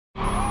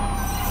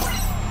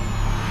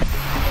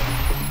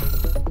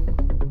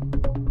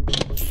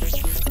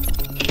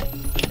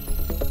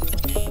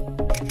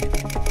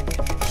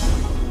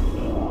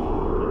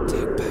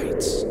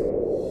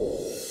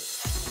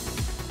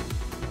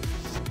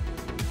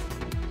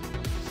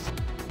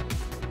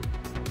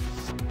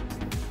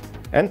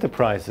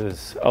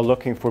Enterprises are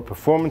looking for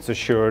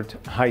performance-assured,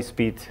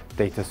 high-speed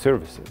data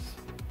services.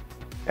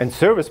 And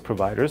service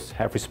providers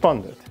have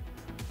responded.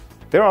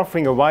 They're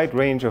offering a wide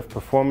range of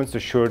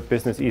performance-assured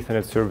business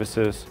Ethernet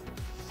services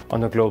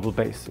on a global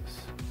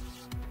basis.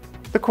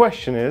 The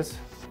question is,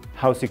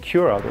 how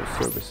secure are those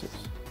services?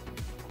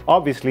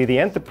 Obviously, the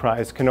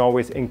enterprise can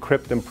always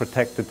encrypt and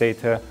protect the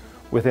data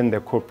within their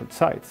corporate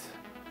sites.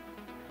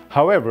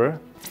 However,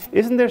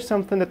 isn't there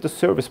something that the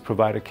service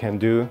provider can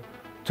do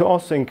to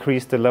also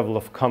increase the level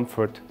of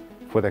comfort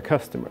for their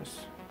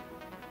customers?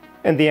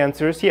 And the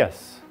answer is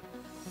yes.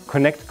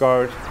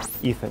 ConnectGuard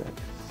Ethernet.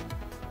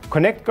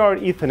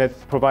 ConnectGuard Ethernet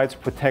provides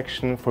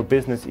protection for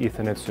business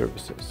Ethernet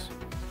services.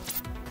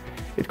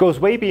 It goes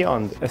way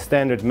beyond a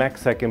standard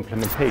MACsec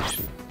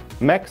implementation.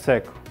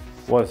 MACsec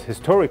was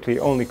historically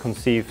only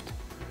conceived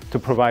to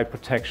provide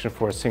protection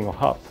for a single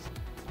hop.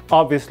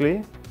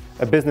 Obviously,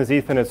 a business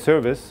Ethernet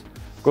service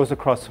goes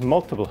across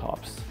multiple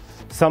hops,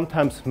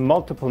 sometimes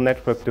multiple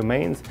network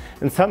domains,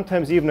 and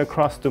sometimes even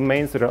across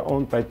domains that are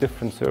owned by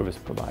different service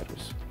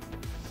providers.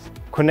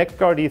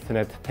 ConnectGuard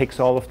Ethernet takes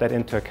all of that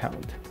into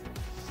account,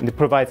 and it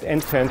provides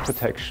end-to-end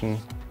protection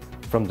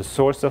from the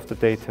source of the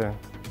data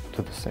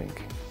to the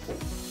sink.